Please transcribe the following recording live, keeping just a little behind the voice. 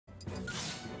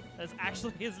That's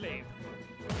actually his name.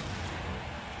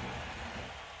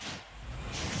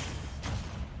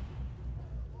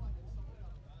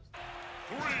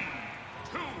 Three,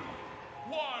 two,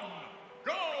 one,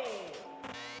 go!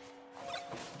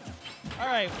 All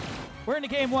right, we're into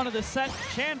game one of this set.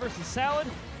 Chan versus Salad.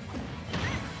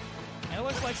 And it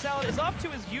looks like Salad is off to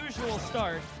his usual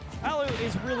start. Palu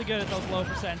is really good at those low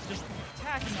percents, just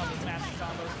attacking on those massive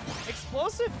combos.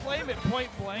 Explosive Flame at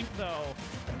point blank, though.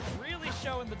 Really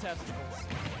showing the testicles.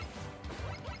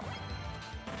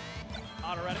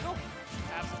 Auto Reticle.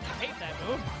 Absolutely hate that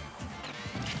move.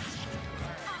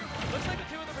 Looks like the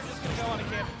two of them are just going to go on a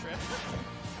camping trip.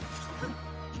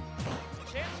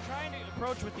 Chan's trying to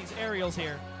approach with these aerials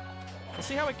here. We'll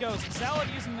see how it goes. Salad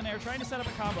using the Nair, trying to set up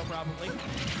a combo probably.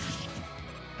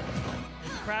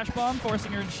 Crash Bomb,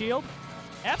 forcing her to shield.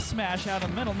 F Smash out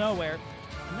in the middle, nowhere.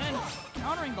 And then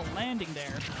countering the landing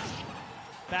there.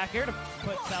 Back air to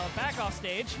put Salad back off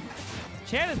stage.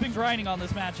 Chan has been grinding on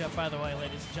this matchup, by the way,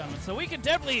 ladies and gentlemen. So we can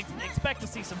definitely expect to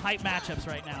see some hype matchups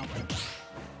right now.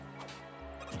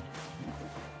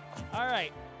 All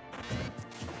right.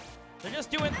 They're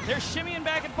shimmying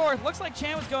back and forth. Looks like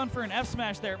Chan was going for an F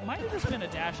Smash there. Might have just been a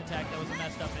dash attack that was a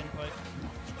messed up input.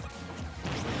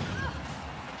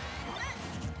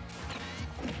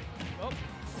 Oh,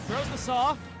 throws the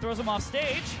saw, throws him off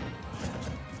stage.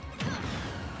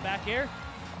 Back air.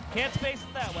 Can't space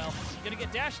it that well. Gonna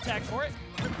get dash attack for it.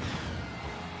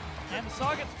 And the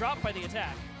saw gets dropped by the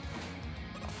attack.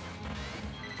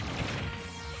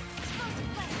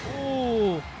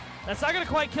 Ooh. That's not going to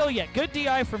quite kill yet. Good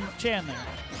DI from Chan there.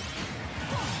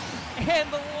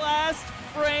 And the last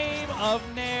frame of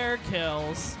Nair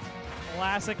kills.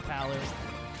 Classic Palu.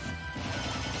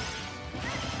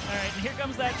 Alright, and here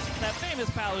comes that famous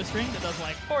Palu string that does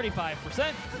like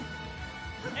 45%.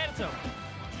 And it's over.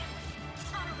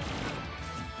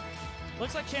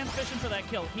 Looks like Chan's fishing for that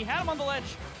kill. He had him on the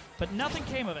ledge, but nothing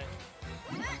came of it.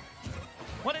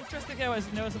 One interesting thing I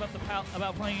always notice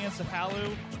about playing against a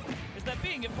Palu is that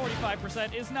being at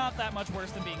 45% is not that much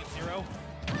worse than being at 0.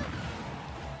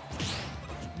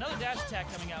 Another dash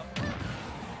attack coming out.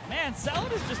 Man,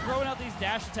 Salad is just throwing out these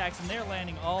dash attacks and they're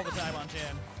landing all the time on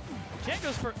Chan. Chan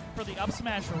goes for the up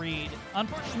smash read.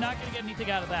 Unfortunately, not going to get anything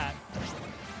out of that.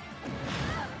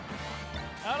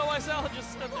 I don't know why Salad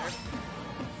just stood there.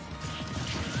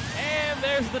 And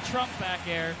there's the Trump back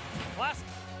air. Classic.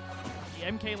 The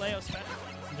MK Leo special,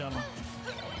 ladies and gentlemen.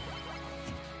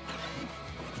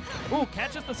 Ooh,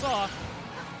 catches the saw.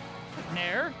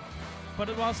 Nair. Put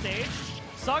him on stage.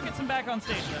 Saw gets him back on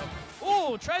stage, though.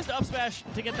 Ooh, tries to up smash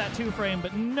to get that 2-frame,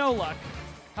 but no luck.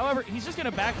 However, he's just going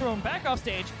to back throw him back off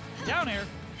stage. Down air.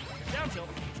 Down tilt.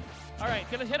 All right,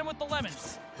 going to hit him with the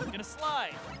lemons. Going to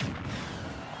slide.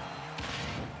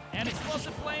 And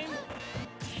explosive flame.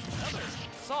 Another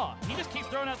saw. He just keeps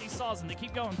throwing out these saws, and they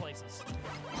keep going places.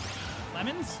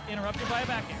 Lemons, interrupted by a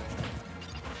back air.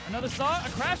 Another saw, a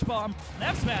crash bomb, an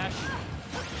F smash.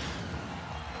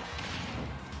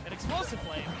 An explosive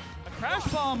flame. A crash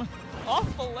bomb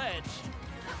off the ledge.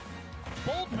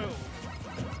 Bold move.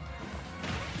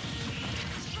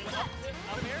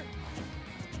 Up here.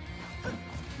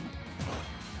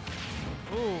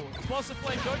 Ooh, explosive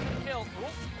flame going for the kill.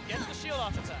 Ooh, gets the shield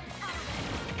off the side.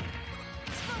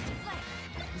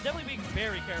 He's definitely being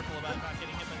very careful about not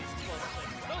getting hit by these explosive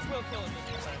flames. Those will kill him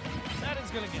this side. That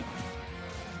is going to get him.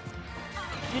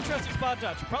 Interesting spot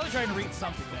dodge. Probably trying to read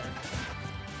something there.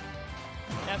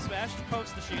 F smash,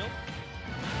 pokes the shield.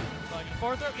 Slugging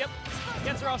forward throw, yep.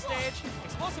 Gets her off stage.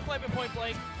 Explosive flame at point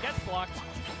blank. Gets blocked.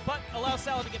 But allows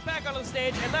Salad to get back onto the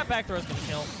stage, and that back throw is going to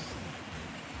kill.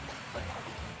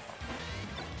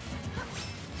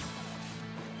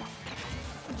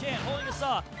 Chan holding a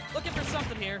saw. Looking for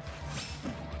something here.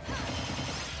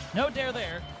 No dare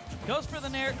there. Goes for the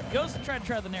Nair. Goes to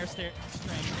try the Nair string,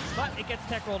 but it gets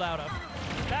tech rolled out of.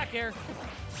 Back air.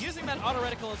 Using that auto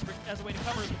reticle as a way to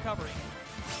cover his recovery.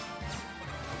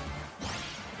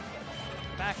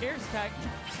 Back air.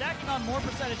 Stacking on more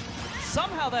percentage.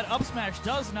 Somehow that up smash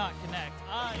does not connect.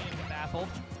 I am baffled.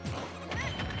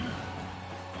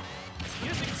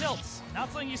 Using tilts.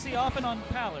 Not something you see often on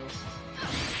Palu.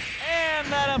 And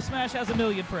that up smash has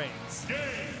 1,000,000 frames.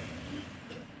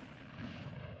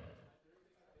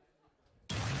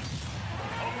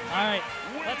 All right,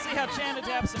 let's see how Chan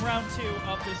adapts in round 2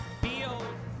 of this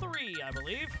BO3, I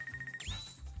believe.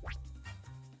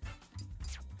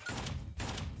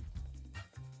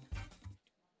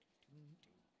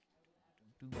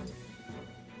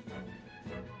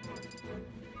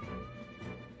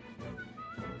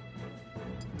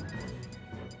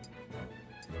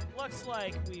 Looks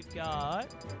like we've got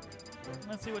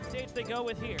Let's see what stage they go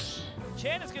with here.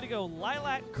 Chan is going to go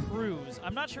Lilac Cruise.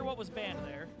 I'm not sure what was banned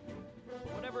there.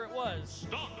 But whatever it was.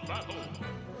 Start the battle.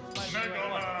 Might be the Mega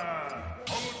right one. Man.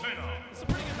 Palutena. It's a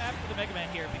pretty good map for the Mega Man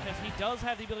here because he does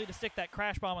have the ability to stick that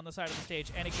crash bomb on the side of the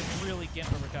stage, and it can really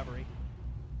gimp a recovery.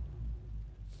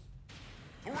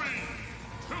 3,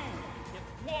 2,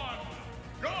 1,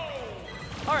 go!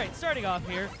 All right, starting off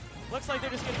here. Looks like they're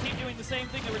just going to keep doing the same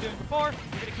thing they were doing before.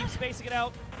 They're going to keep spacing it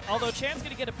out, although Chan's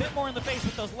going to get a bit more in the face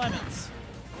with those lemons.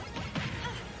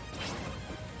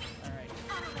 All right.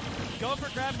 Going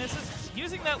for grab misses.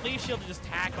 Using that leaf shield to just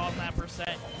tack on that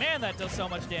percent. Man, that does so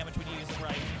much damage when you use it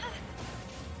right.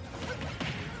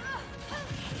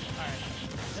 All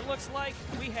right. It looks like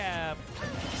we have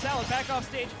Salad back off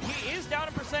stage. He is down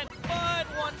in percent, but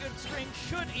one good string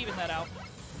should even that out.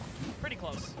 Pretty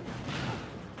close.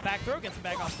 Back throw gets him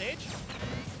back off stage.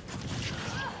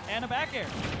 And a back air.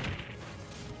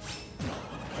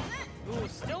 Ooh,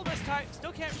 still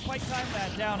can't quite time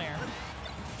that down air.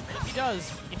 If he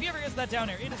does, if he ever gets that down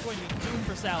air, it is going to be doomed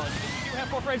for Salad. Because you do have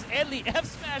 4 frames, and the F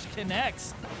smash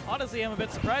connects. Honestly, I'm a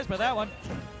bit surprised by that one.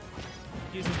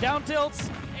 Uses down tilts,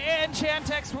 and Chan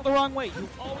techs the wrong way. You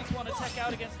always want to tech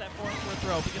out against that forward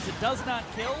throw because it does not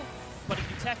kill, but if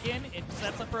you tech in, it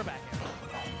sets up for a back air.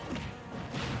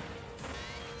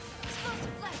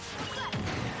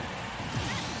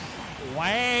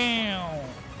 Wow!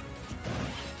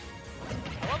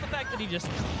 I love the fact that he just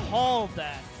hauled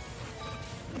that.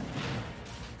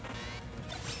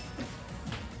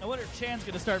 I wonder if Chan's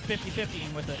going to start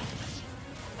 50-50ing with it.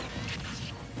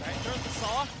 Alright, throws the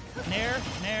saw. Nair,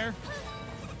 nair.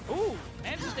 Ooh,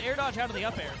 manages to air dodge out of the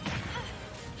up air.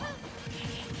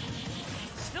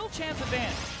 Still Chan's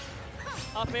advantage.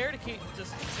 Up air to keep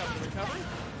just cover the recovery.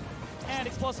 And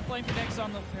explosive flame connects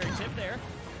on the parry tip there.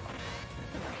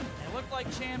 And it looked like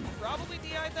Chan probably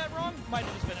DI'd that wrong. Might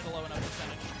have just been at a low enough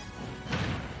percentage.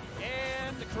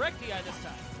 And the correct DI this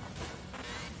time.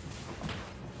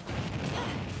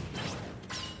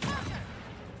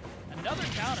 Another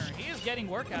counter. He is getting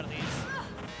work out of these.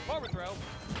 Forward throw.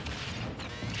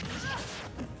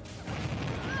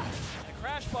 And a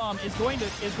crash bomb is going to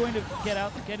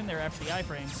get in there after the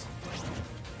iframes.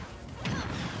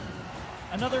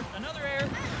 Another air,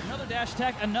 another dash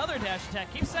attack, another dash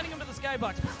attack. Keeps sending him to the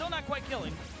skybox, but still not quite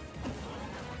killing.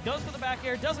 Goes for the back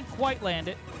air, doesn't quite land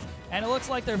it, and it looks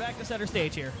like they're back to center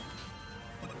stage here.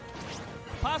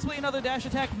 Possibly another dash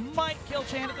attack might kill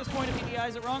Chan at this point if he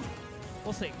DIs it wrong.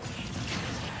 We'll see.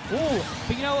 Ooh,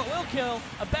 but you know what will kill?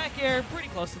 A back air pretty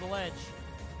close to the ledge.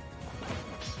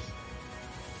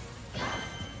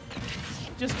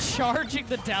 Just charging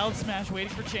the down smash,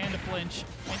 waiting for Chan to flinch.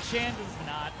 And Chan does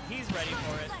not. He's ready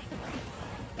for it.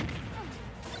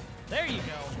 There you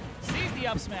go. Sees the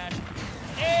up smash.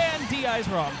 And DI's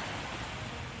wrong.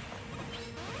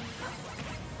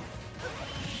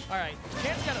 Alright,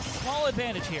 Chan's got a small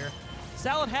advantage here.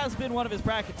 Salad has been one of his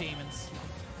bracket demons.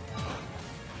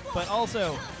 But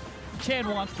also, Chan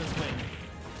wants this win.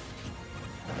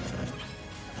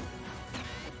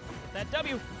 That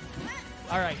W.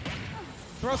 Alright.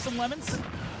 Throw some lemons.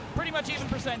 Pretty much even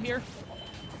percent here.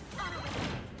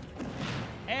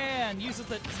 And uses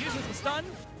the stun.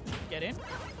 Get in.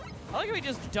 I like how he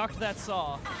just ducked that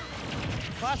saw.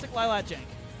 Classic Lilac jank.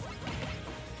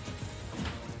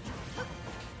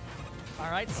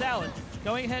 Alright, Salad.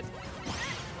 Going ahead.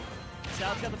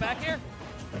 Salad's got the back air.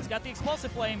 He's got the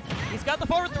explosive flame. He's got the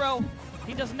forward throw.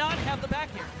 He does not have the back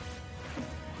air.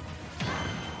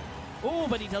 Ooh,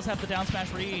 but he does have the down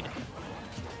smash read.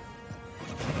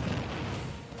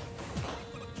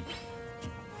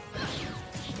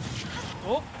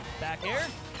 Oh, back air.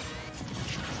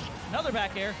 Another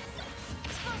back air.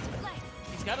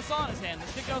 He's got a saw in his hand.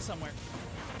 This could go somewhere.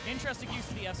 Interesting use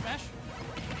of the F smash.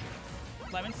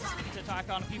 Lemons to tack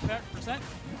on a few percent.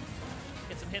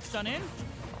 Get some hits done in.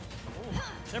 Ooh.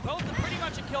 They're both pretty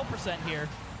much a kill percent here.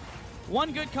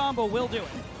 One good combo will do it.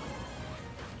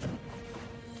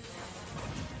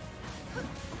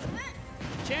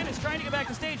 Chan is trying to get back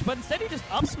to stage, but instead he just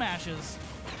up smashes.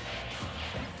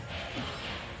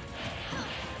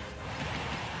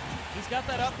 He's got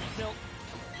that up tilt.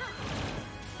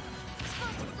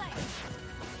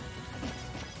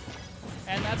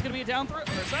 And that's going to be a down throw, or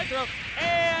a side throw,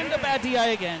 and a bad DI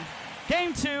again.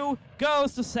 Game 2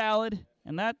 goes to Salad,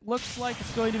 and that looks like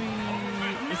it's going to be...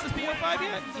 Is this BO5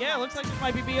 yet? Yeah, it looks like this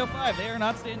might be BO5. They are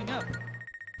not standing up.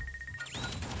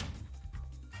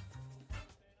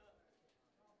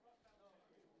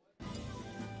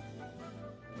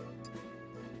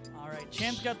 All right,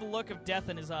 Chan's got the look of death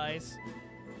in his eyes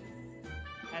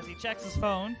as he checks his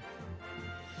phone.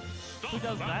 Who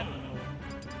does that in the middle of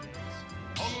the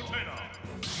games?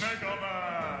 Mega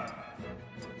Man.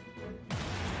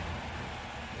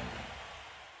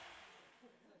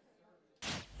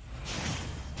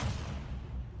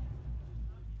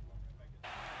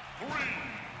 3,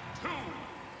 2,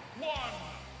 1,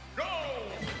 go!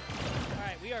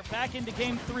 Alright, we are back into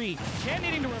game 3. Chan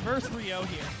needing to reverse 3-0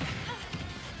 here.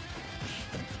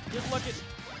 Just look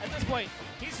at this point,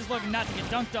 he's just looking not to get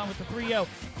dunked on with the 3-0,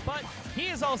 but he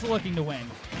is also looking to win.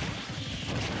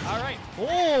 Alright.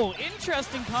 Oh,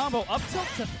 interesting combo. Up tilt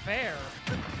to fair.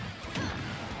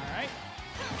 Alright.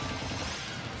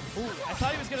 Ooh, I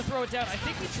thought he was going to throw it down. I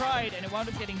think he tried, and it wound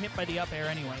up getting hit by the up air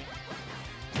anyway.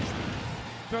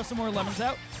 Throw some more lemons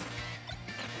out.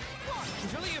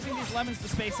 He's really using these lemons to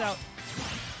space out.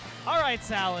 Alright,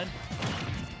 Salad.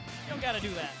 You don't got to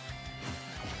do that.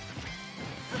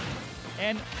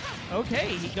 And,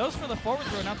 okay, he goes for the forward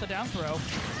throw, not the down throw.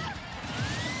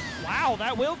 Wow,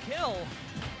 that will kill.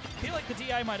 I feel like the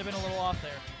DI might have been a little off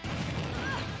there.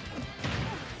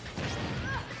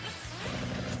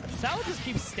 Salad just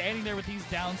keeps standing there with these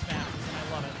down smashes, and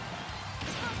I love it.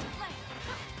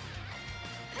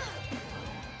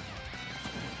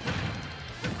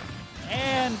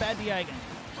 And bad DI again.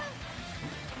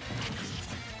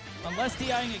 Unless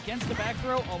DIing against the back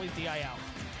throw, always DI out.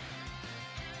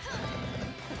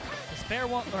 The spare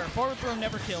one, or forward throw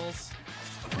never kills.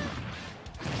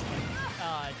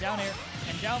 Down air,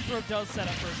 and down throw does set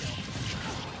up for a kill.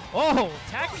 Oh,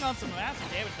 tacking on some massive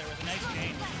damage there with a nice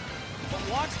chain.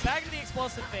 But walks back to the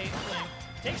explosive fade flame,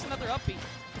 takes another upbeat.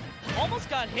 Almost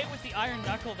got hit with the iron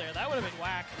knuckle there. That would have been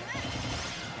whack.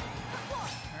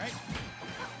 All right.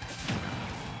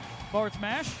 Forward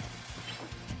smash.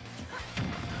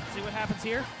 See what happens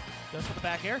here. Goes for the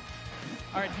back air.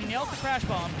 All right, he nails the crash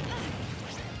bomb.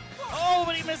 Oh,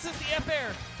 but he misses the F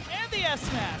air and the F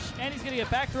smash. And he's going to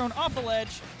get back thrown off the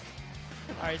ledge.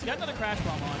 All right, he's got another crash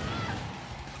bomb on.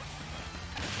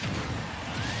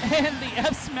 And the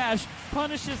F smash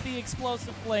punishes the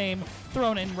explosive flame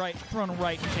thrown right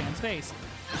in Chan's face.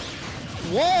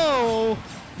 Whoa,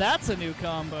 that's a new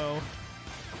combo.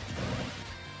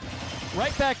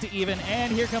 Right back to even,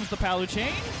 and here comes the Palu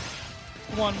chain.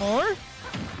 One more,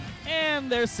 and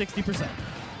there's 60%,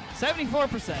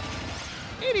 74%,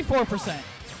 84%.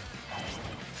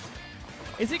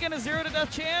 Is he gonna zero to death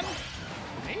Chan?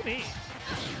 Maybe.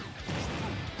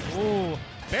 Ooh,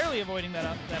 barely avoiding that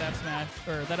F smash,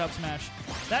 or that up smash.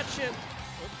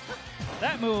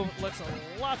 That move looks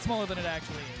a lot smaller than it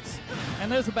actually is. And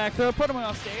there's the back throw, put him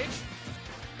off stage.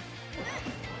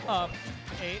 Up,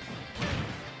 8.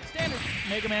 Standard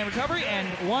Mega Man recovery, and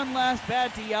one last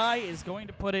bad DI is going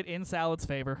to put it in Salad's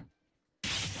favor.